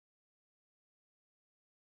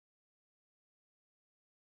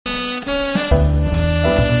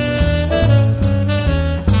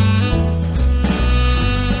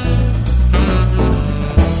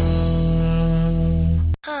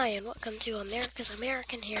welcome to America's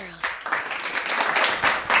American Heroes.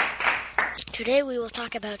 Today we will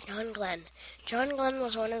talk about John Glenn. John Glenn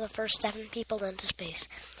was one of the first 7 people into space.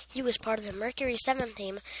 He was part of the Mercury 7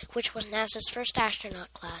 team, which was NASA's first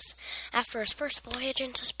astronaut class. After his first voyage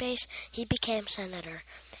into space, he became senator.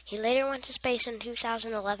 He later went to space in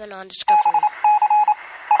 2011 on Discovery.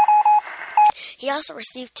 He also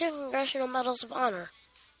received 2 Congressional Medals of Honor.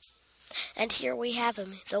 And here we have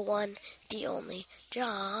him, the one, the only,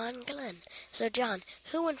 John Glenn. So John,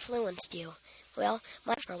 who influenced you? Well,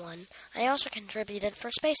 for one, I also contributed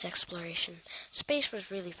for space exploration. Space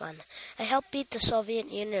was really fun. I helped beat the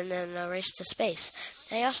Soviet Union in a race to space.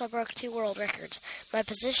 I also broke 2 world records. My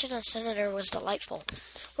position as senator was delightful.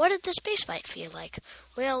 What did the space fight feel like?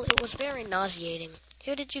 Well, it was very nauseating.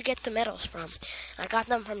 Who did you get the medals from? I got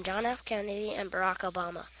them from John F. Kennedy and Barack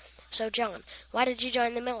Obama. So John, why did you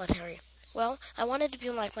join the military? Well, I wanted to be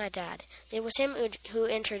like my dad. It was him who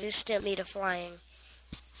introduced me to flying.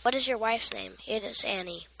 What is your wife's name? It is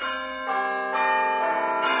Annie. We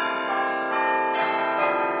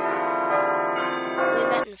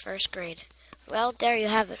met in 1st grade. Well, there you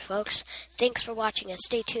have it, folks. Thanks for watching and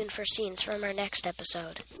stay tuned for scenes from our next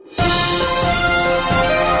episode.